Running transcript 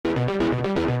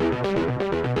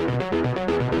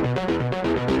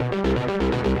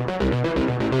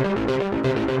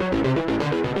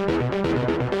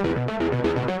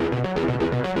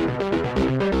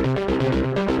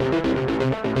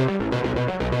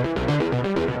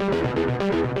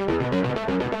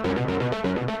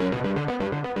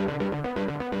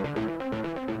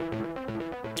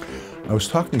was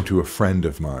talking to a friend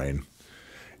of mine,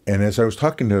 and as I was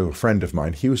talking to a friend of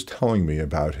mine, he was telling me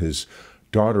about his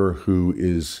daughter who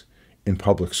is in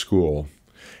public school.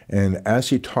 And as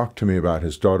he talked to me about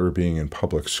his daughter being in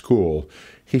public school,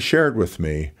 he shared with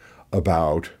me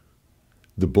about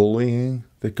the bullying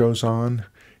that goes on.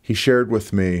 He shared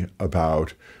with me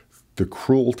about the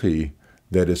cruelty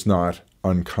that is not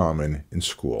uncommon in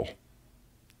school.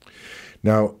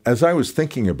 Now, as I was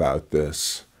thinking about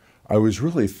this, I was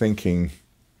really thinking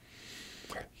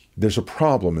there's a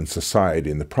problem in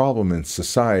society, and the problem in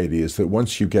society is that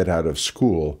once you get out of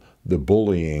school, the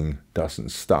bullying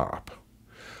doesn't stop.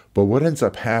 But what ends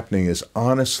up happening is,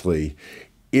 honestly,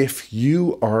 if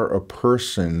you are a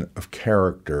person of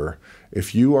character,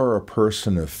 if you are a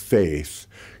person of faith,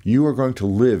 you are going to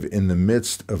live in the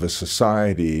midst of a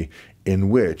society in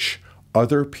which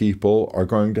other people are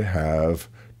going to have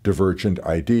divergent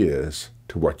ideas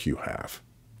to what you have.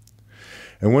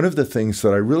 And one of the things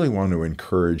that I really want to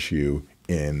encourage you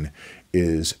in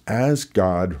is, as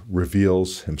God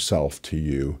reveals himself to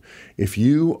you, if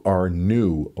you are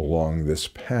new along this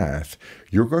path,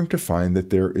 you're going to find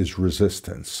that there is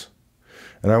resistance.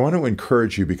 And I want to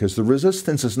encourage you, because the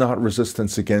resistance is not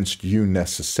resistance against you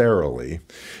necessarily.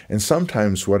 And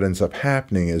sometimes what ends up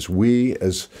happening is we,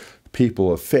 as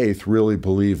people of faith, really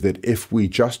believe that if we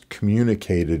just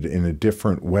communicated in a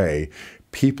different way,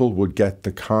 people would get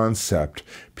the concept,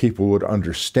 people would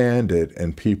understand it,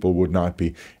 and people would not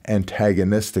be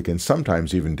antagonistic and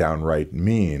sometimes even downright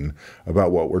mean about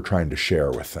what we're trying to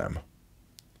share with them.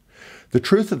 The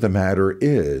truth of the matter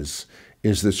is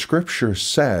that Scripture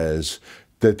says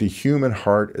that the human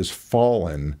heart is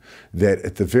fallen, that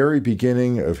at the very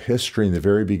beginning of history, in the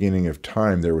very beginning of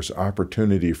time, there was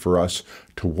opportunity for us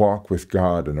to walk with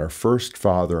God, and our first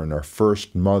father and our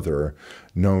first mother,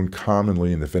 known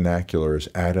commonly in the vernacular as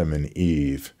Adam and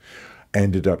Eve,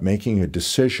 ended up making a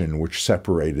decision which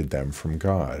separated them from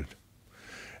God.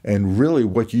 And really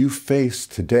what you face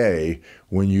today,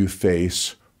 when you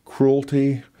face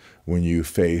cruelty, when you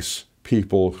face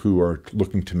people who are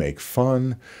looking to make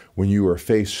fun, when you are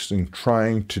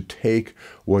trying to take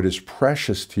what is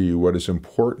precious to you, what is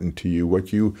important to you,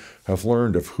 what you have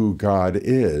learned of who God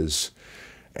is,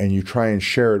 and you try and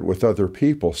share it with other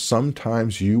people,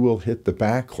 sometimes you will hit the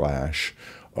backlash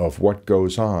of what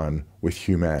goes on with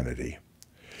humanity.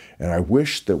 And I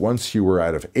wish that once you were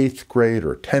out of 8th grade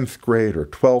or 10th grade or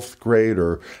 12th grade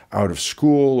or out of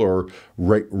school or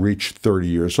reached 30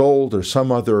 years old or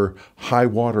some other high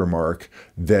water mark,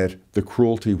 that the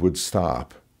cruelty would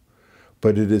stop.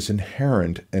 But it is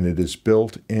inherent and it is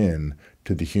built in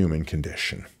to the human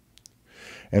condition.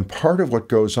 And part of what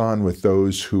goes on with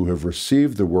those who have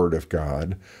received the Word of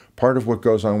God, part of what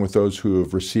goes on with those who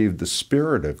have received the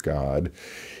Spirit of God,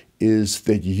 is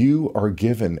that you are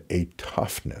given a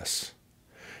toughness.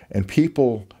 And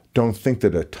people don't think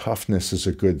that a toughness is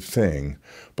a good thing,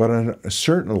 but on a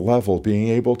certain level, being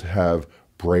able to have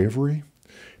bravery,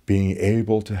 being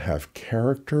able to have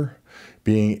character,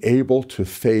 being able to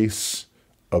face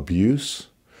abuse,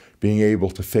 being able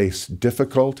to face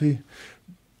difficulty,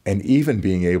 and even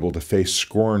being able to face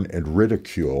scorn and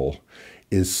ridicule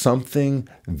is something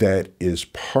that is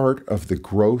part of the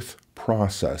growth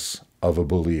process of a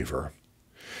believer.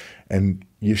 And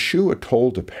Yeshua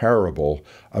told a parable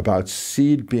about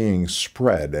seed being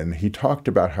spread, and he talked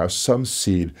about how some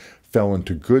seed fell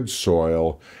into good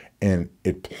soil, and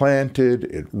it planted,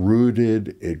 it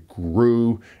rooted, it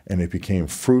grew, and it became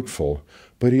fruitful.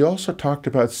 But he also talked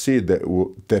about seed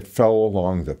that fell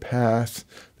along the path,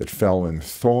 that fell in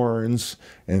thorns,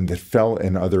 and that fell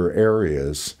in other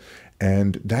areas.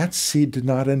 And that seed did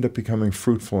not end up becoming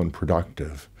fruitful and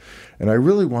productive. And I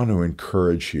really want to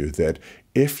encourage you that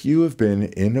if you have been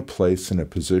in a place, in a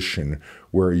position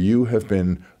where you have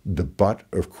been the butt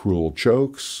of cruel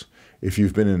jokes, if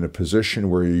you've been in a position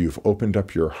where you've opened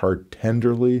up your heart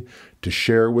tenderly to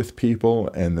share with people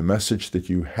and the message that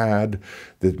you had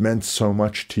that meant so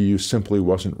much to you simply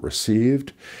wasn't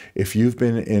received, if you've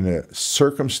been in a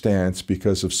circumstance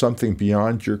because of something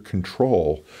beyond your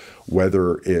control,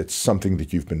 whether it's something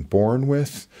that you've been born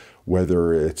with,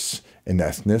 whether it's an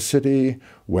ethnicity,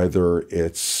 whether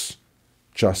it's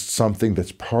just something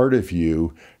that's part of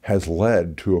you, has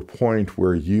led to a point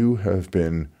where you have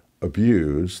been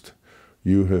abused,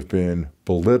 you have been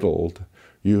belittled,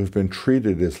 you have been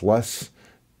treated as less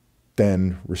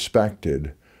than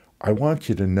respected, I want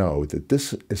you to know that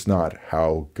this is not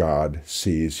how God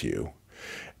sees you.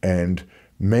 And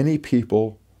many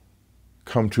people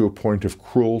come to a point of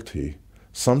cruelty.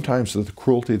 Sometimes the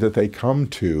cruelty that they come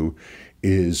to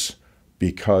is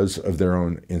because of their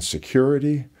own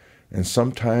insecurity, and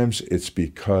sometimes it's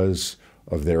because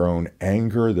of their own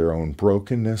anger, their own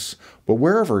brokenness, but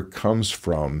wherever it comes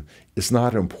from is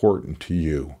not important to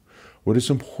you. What is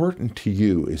important to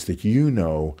you is that you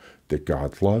know that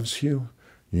God loves you.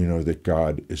 You know that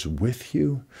God is with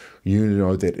you. You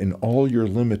know that in all your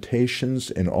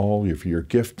limitations, in all of your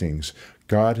giftings,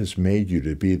 God has made you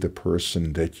to be the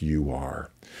person that you are.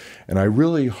 And I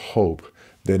really hope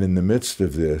that in the midst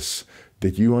of this,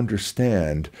 that you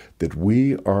understand that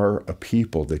we are a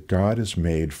people that God has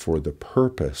made for the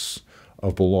purpose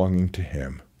of belonging to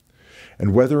Him.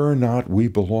 And whether or not we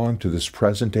belong to this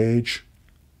present age,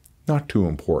 not too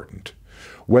important.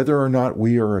 Whether or not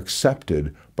we are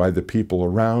accepted by the people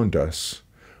around us,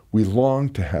 we long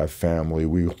to have family,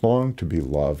 we long to be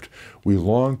loved, we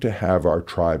long to have our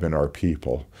tribe and our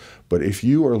people. But if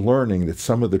you are learning that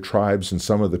some of the tribes and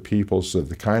some of the peoples of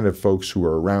the kind of folks who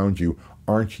are around you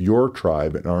aren't your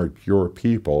tribe and aren't your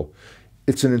people,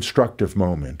 it's an instructive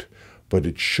moment, but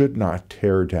it should not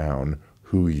tear down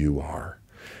who you are.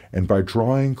 And by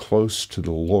drawing close to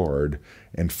the Lord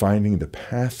and finding the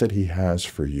path that He has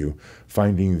for you,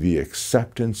 finding the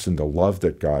acceptance and the love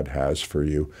that God has for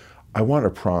you, I want to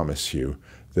promise you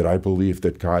that I believe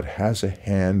that God has a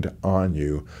hand on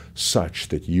you such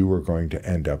that you are going to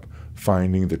end up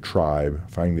finding the tribe,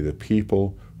 finding the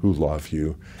people who love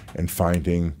you, and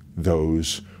finding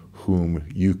those whom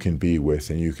you can be with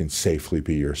and you can safely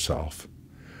be yourself.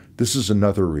 This is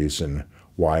another reason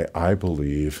why I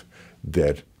believe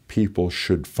that people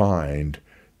should find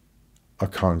a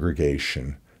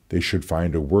congregation. They should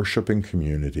find a worshiping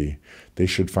community. They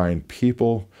should find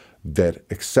people that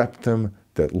accept them,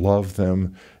 that love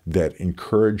them, that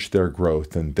encourage their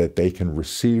growth, and that they can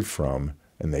receive from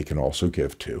and they can also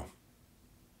give to.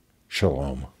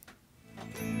 Shalom.